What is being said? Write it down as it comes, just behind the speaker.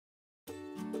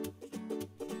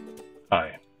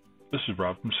Hi, this is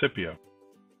Rob from SIPPIO.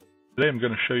 Today I'm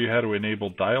going to show you how to enable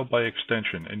dial by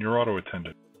extension in your auto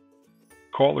attendant.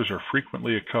 Callers are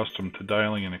frequently accustomed to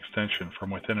dialing an extension from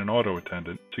within an auto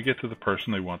attendant to get to the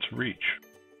person they want to reach.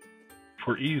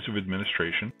 For ease of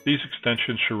administration, these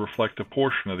extensions should reflect a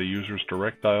portion of the user's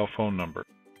direct dial phone number.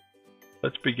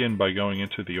 Let's begin by going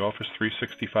into the Office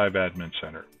 365 Admin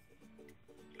Center.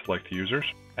 Select Users,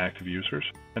 Active Users,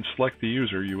 and select the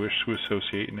user you wish to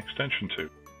associate an extension to.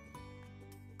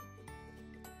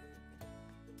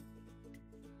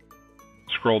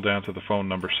 Scroll down to the phone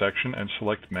number section and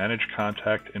select Manage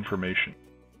Contact Information.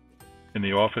 In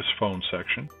the Office Phone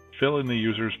section, fill in the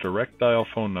user's direct dial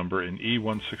phone number in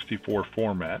E164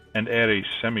 format and add a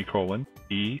semicolon,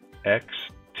 EXT,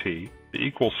 the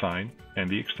equal sign, and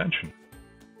the extension.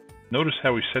 Notice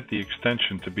how we set the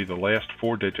extension to be the last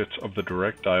 4 digits of the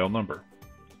direct dial number.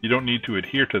 You don't need to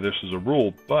adhere to this as a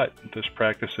rule, but this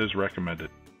practice is recommended.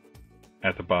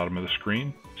 At the bottom of the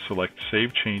screen, select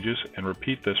Save Changes and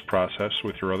repeat this process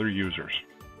with your other users.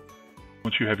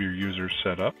 Once you have your users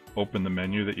set up, open the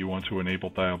menu that you want to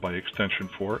enable dial by extension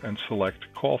for and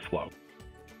select Call Flow.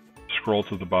 Scroll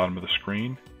to the bottom of the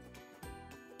screen,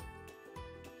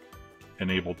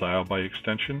 enable dial by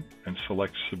extension, and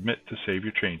select Submit to save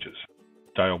your changes.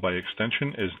 Dial by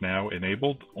extension is now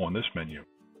enabled on this menu.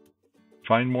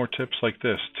 Find more tips like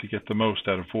this to get the most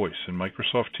out of voice in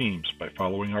Microsoft Teams by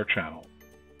following our channel.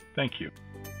 Thank you.